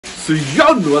So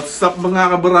yun, what's up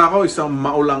mga kabarako? Isang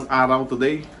maulang araw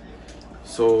today.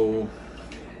 So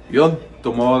yun,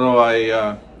 tomorrow ay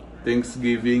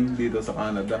Thanksgiving dito sa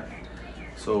Canada.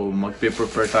 So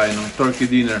magpe-prepare tayo ng turkey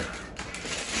dinner.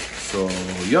 So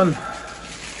yun,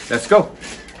 let's go.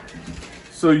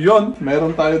 So yun,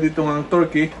 meron tayo dito ng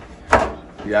turkey.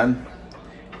 Yan,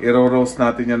 i-roast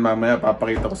natin yan mamaya.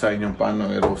 Papakita ko sa inyo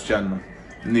paano i-roast yan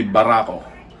ni Barakong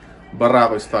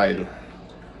style.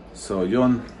 So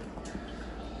yun.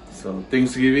 So,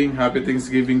 Thanksgiving. Happy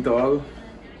Thanksgiving to all.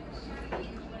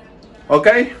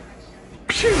 Okay?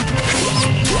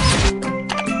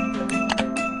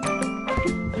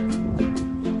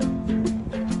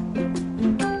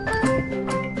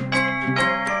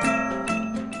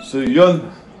 So, yun.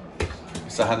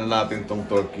 Isahan na natin tong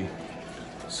turkey.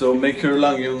 So, make sure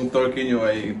lang yung turkey nyo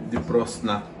ay defrost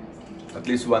na. At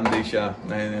least one day siya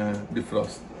na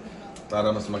defrost. Para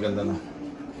mas maganda na.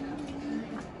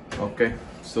 Okay.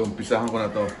 So, umpisahan ko na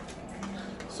to.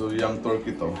 So, yung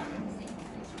turkey to.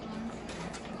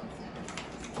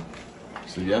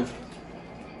 So, yan.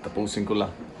 Tapusin ko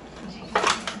lang.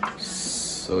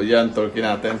 So, yan, turkey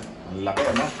natin. Ang laki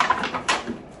na.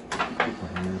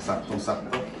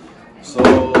 Saktong-sakto. So,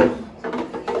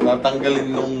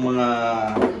 natanggalin nung mga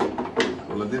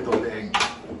tulad dito, leeg.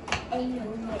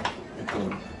 Ito.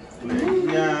 Leeg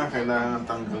niya, kailangan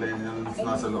tanggalin yung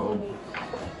nasa loob.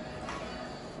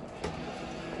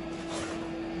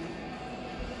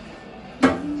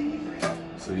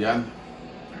 So yan,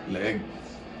 leg,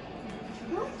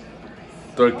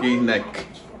 turkey neck.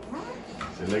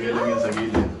 So lagay lang yan sa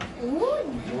gilid.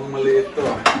 Yung maliit to,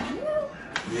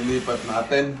 nilipat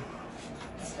natin.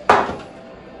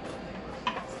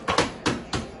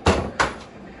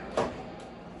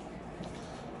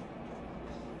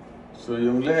 So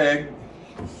yung leg,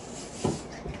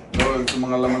 yung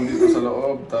mga laman dito sa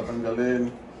loob,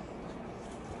 tatanggalin.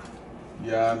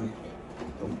 Yan.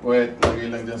 Itong puwet,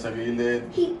 lagay lang dyan sa gilid.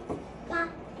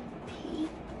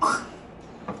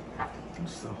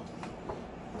 So,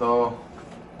 ito,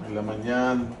 may laman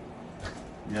yan.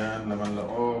 Yan, laman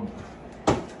loob.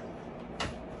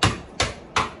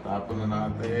 Tapon na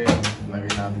natin.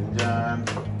 Lagay natin dyan.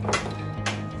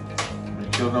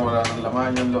 Make sure na wala ng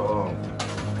laman yung loob.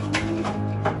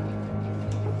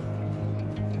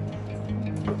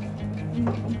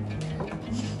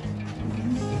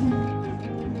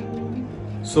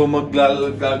 So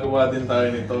maggagawa din tayo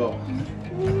nito.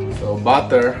 So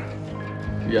butter,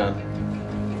 yan.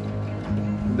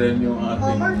 Then yung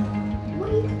ating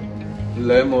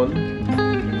lemon.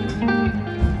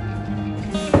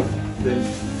 Then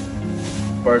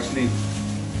parsley.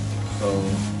 So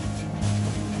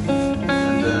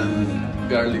and then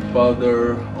garlic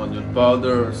powder, onion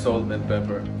powder, salt and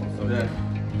pepper. So then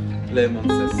lemon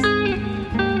zest.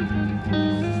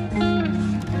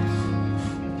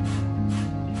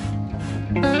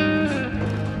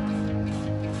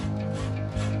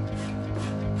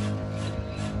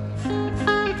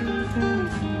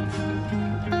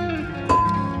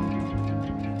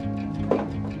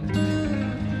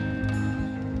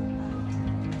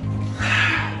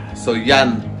 So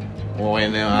yan, okay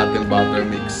na yung ating butter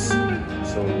mix.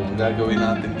 So ang gagawin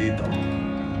natin dito,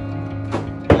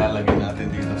 ilalagay natin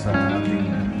dito sa ating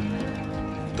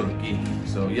turkey.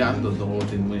 So yan,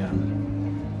 dudukutin mo yan.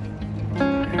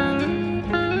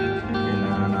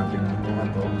 Kailangan natin ito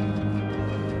to.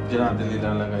 Diyan natin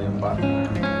ilalagay yung butter.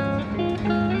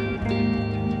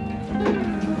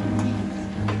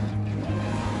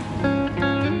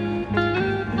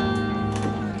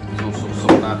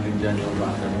 Susuk natin dyan yung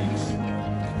butter mix.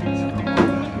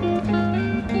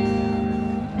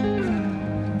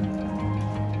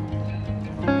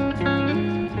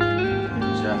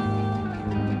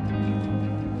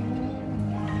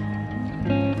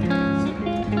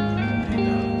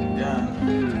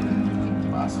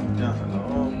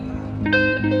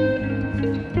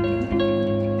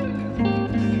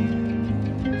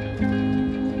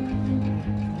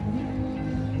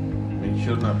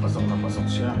 Sure na pasok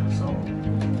siya. So,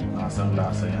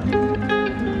 lasang-lasa yan.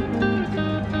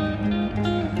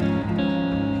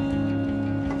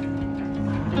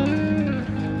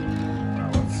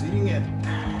 Bawat singit.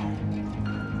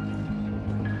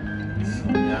 So,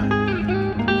 yan.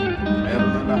 Meron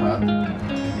na lahat.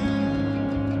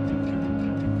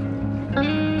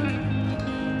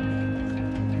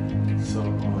 So,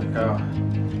 ikaw,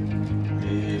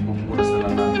 ibuburas na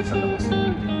lang natin sa labas.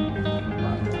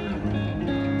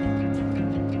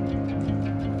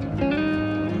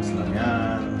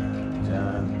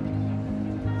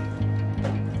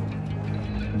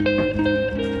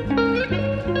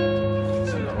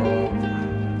 Sa loob.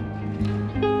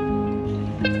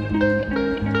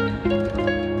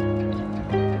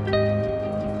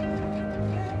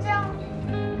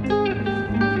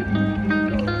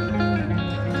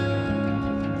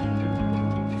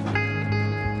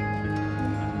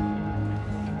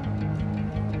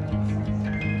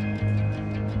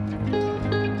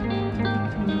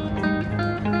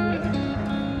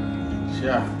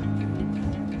 Siya.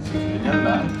 So, ganyan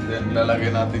lang. Then,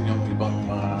 lalagay natin yung ibang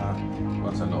mga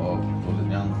buwan sa loob. Tulad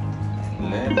niyang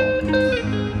lemon.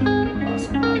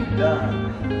 Pasok natin dyan.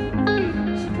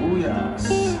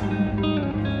 Sibuyas.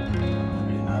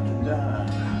 Lagay natin dyan.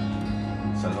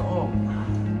 Sa loob.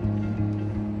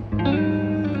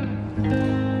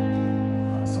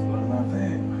 Pasok lang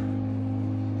natin.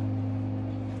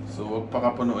 So, huwag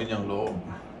pakapunuin yung loob.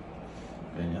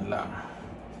 Ganyan lang.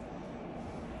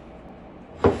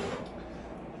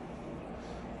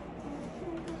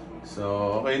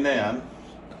 So, okay na yan.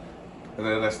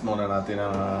 Re-rest muna natin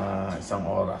ng isang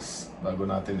oras bago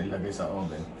natin ilagay sa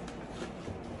oven.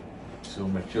 So,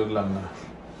 make sure lang na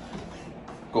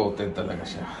coated talaga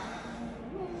siya.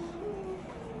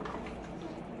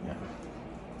 Yan.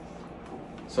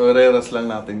 So, re-rest lang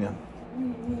natin yan.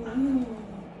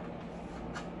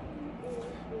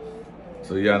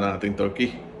 So, yan ang ating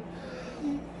turkey.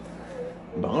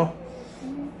 Bango.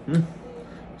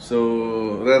 So,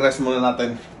 re-rest muna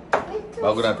natin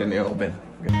bago natin i-open.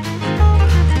 Okay.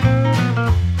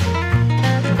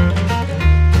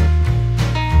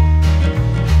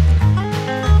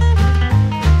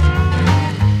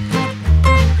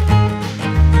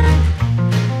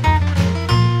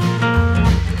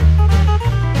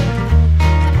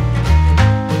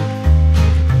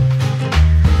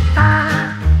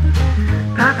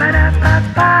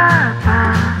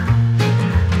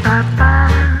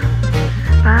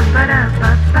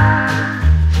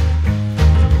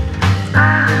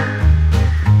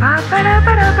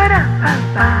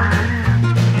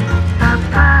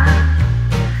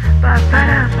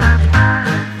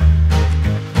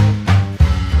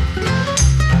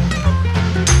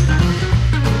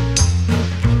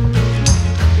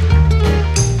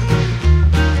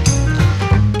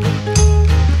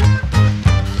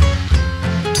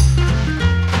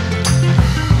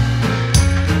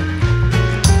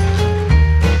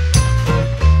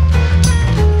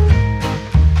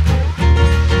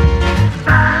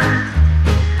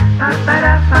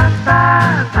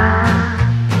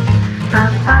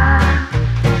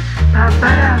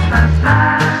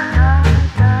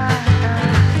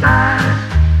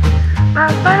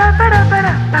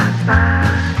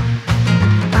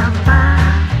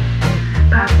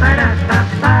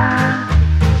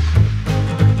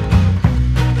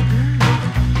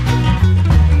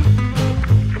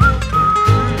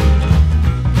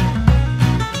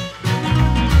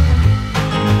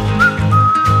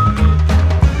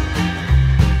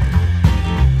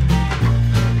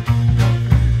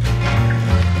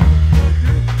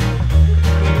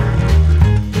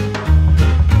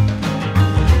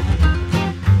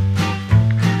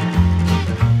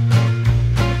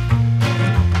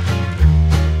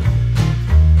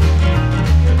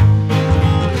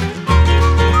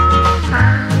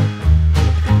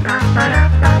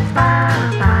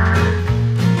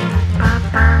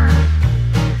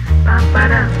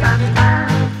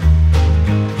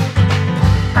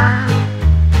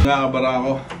 Mga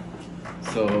kabarako,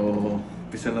 so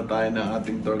pisa na tayo ng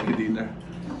ating turkey dinner.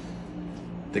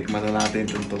 Tikman na natin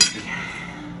itong turkey.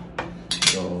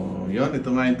 So yun,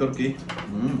 ito nga yung turkey.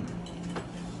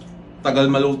 Tagal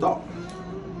maluto.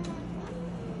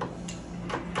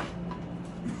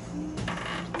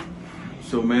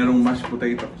 So merong mashed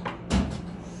potato.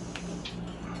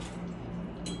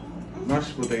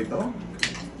 Mashed potato.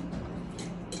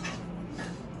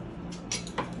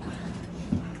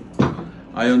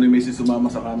 Ayaw ni Mrs. sumama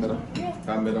sa camera.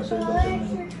 Camera siya daw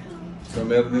siya. So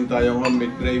meron din tayong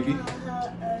homemade gravy.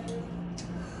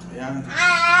 Ayan.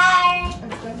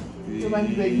 You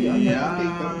want gravy on the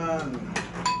potato?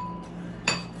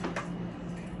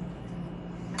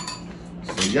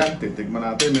 So yan, titigman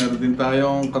natin. Meron din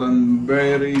tayong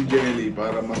cranberry jelly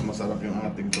para mas masarap yung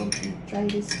ating turkey. Try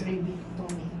this gravy,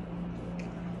 Tommy.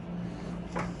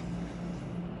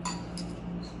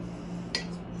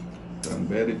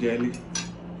 Cranberry jelly.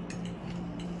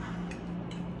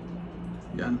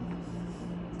 Yan.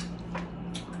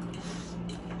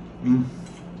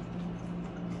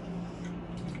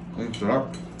 Ang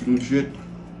sarap. Good shit.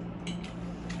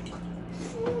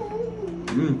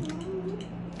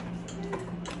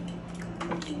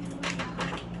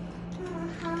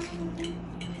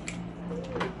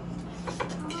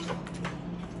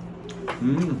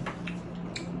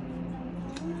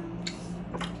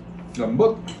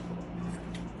 Lambot.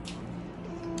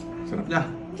 Sarap niya.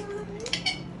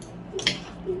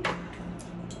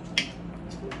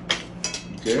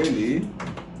 Jelly.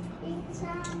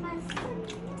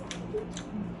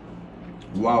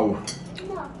 Wow.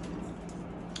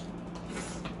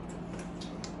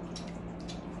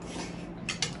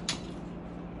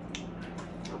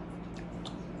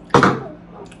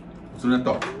 So na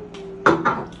to.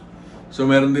 So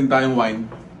meron din tayong wine.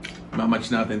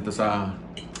 Ma-match natin to sa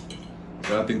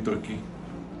ating turkey.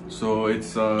 So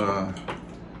it's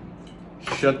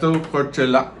Chateau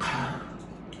Courtelac.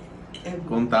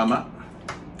 Kung tama.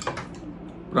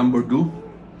 From Bordeaux.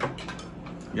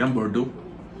 Yan, Bordeaux.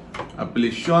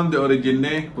 Appellation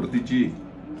d'origine protégée.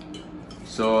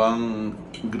 So ang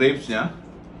grapes niya,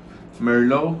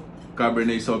 Merlot,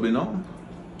 Cabernet Sauvignon.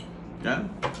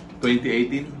 Yan,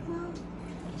 2018.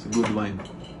 It's a good wine.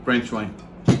 French wine.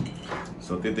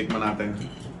 So titikman natin.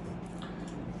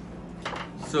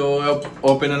 So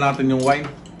open na natin yung wine.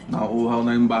 Nauuhaw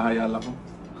na yung bahayala ko.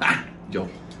 Ha!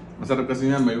 Joke. Masarap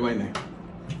kasi yan, may wine eh.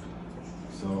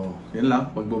 So, yun lang,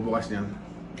 pagbubukas niyan.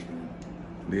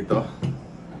 Dito.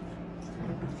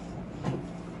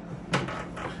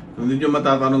 Kung hindi nyo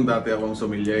matatanong, dati akong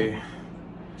sommelier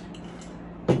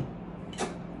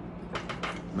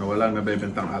na walang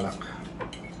nabebentang alak.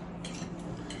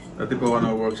 Dati po ako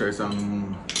na-work sa isang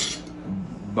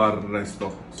bar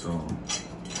resto. So,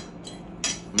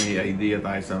 may idea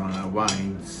tayo sa mga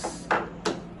wines.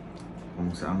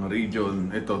 Kung saang region.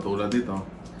 Ito, tulad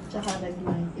dito. Tsaka red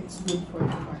wine, it's good for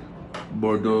the heart.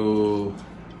 Bordeaux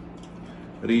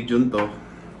region to.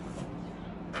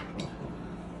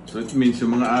 So it means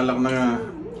yung mga alak na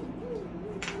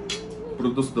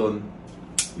produce doon,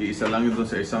 iisa lang yun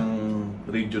doon sa isang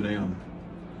region na yun.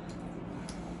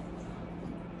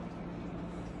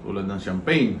 Tulad ng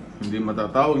champagne. Hindi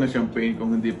matatawag na champagne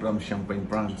kung hindi from Champagne,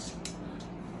 France.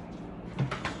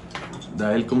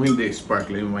 Dahil kung hindi,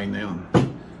 sparkling wine na yun.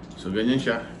 So ganyan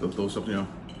siya, tutusok nyo.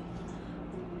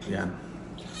 Yan.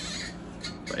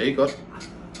 Paikot.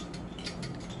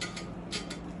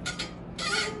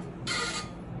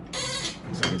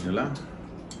 Sakit nyo lang.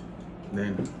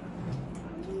 Then,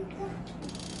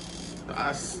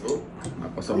 taas. Oh,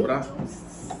 napasobra.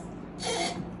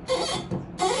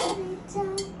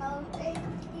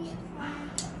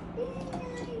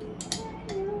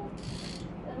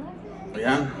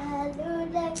 Ayan.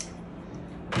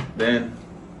 Then,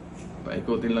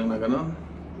 paikutin lang na gano'n.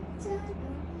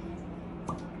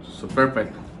 So,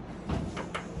 perfect.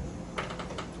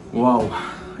 Wow.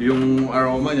 Yung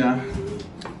aroma niya,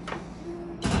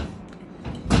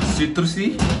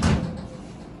 citrusy.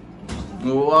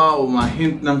 Wow,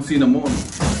 ma-hint ng cinnamon.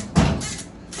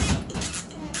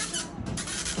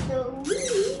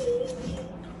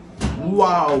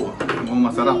 Wow! Mukhang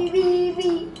masarap.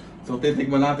 So,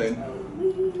 titikman natin.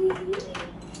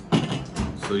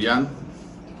 So, yan.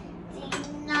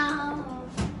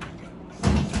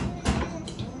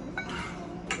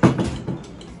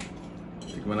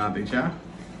 Tikman natin siya.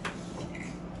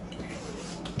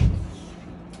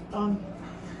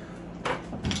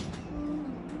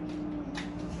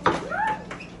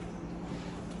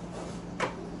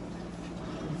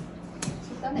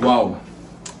 Wow.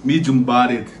 Medium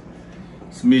bodied.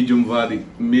 It's medium body.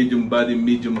 Medium body,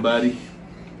 medium body.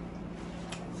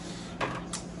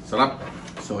 Sarap.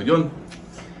 So, yun.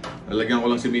 Lalagyan ko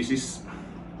lang si Mrs.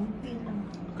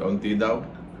 Kaunti daw.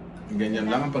 Ganyan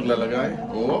lang ang paglalagay.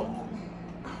 Oo.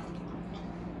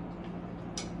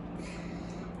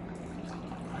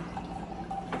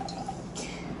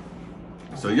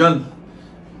 So, yun.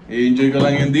 I-enjoy ko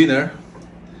lang yung dinner.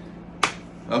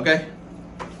 Okay.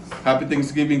 Happy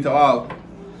Thanksgiving to all.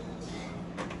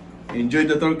 Enjoy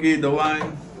the turkey, the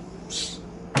wine.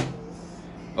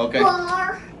 Okay.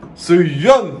 So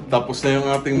yun, tapos na yung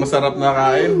ating masarap na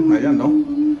kain. Ayan, no?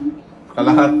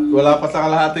 Wala pa sa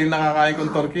kalahati yung nakakain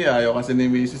kong turkey. Ayaw kasi ni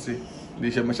Mrs. eh. Hindi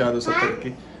siya masyado sa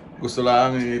turkey. Gusto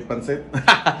lang i-pansit.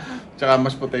 Tsaka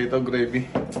mashed potato gravy.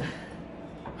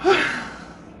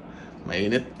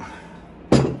 Mainit.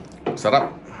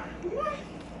 Sarap.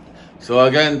 So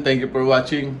again, thank you for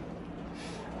watching.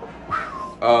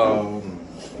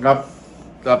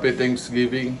 Happy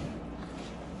Thanksgiving,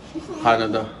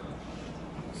 Canada.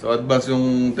 So advance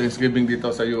yung Thanksgiving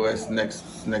dito sa US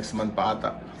next month pa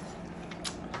ata.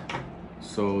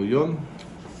 So yun,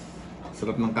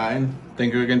 sarap ng kain.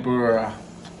 Thank you again for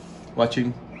watching.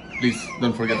 Please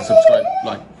don't forget to subscribe,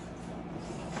 like,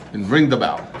 and ring the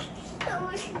bell.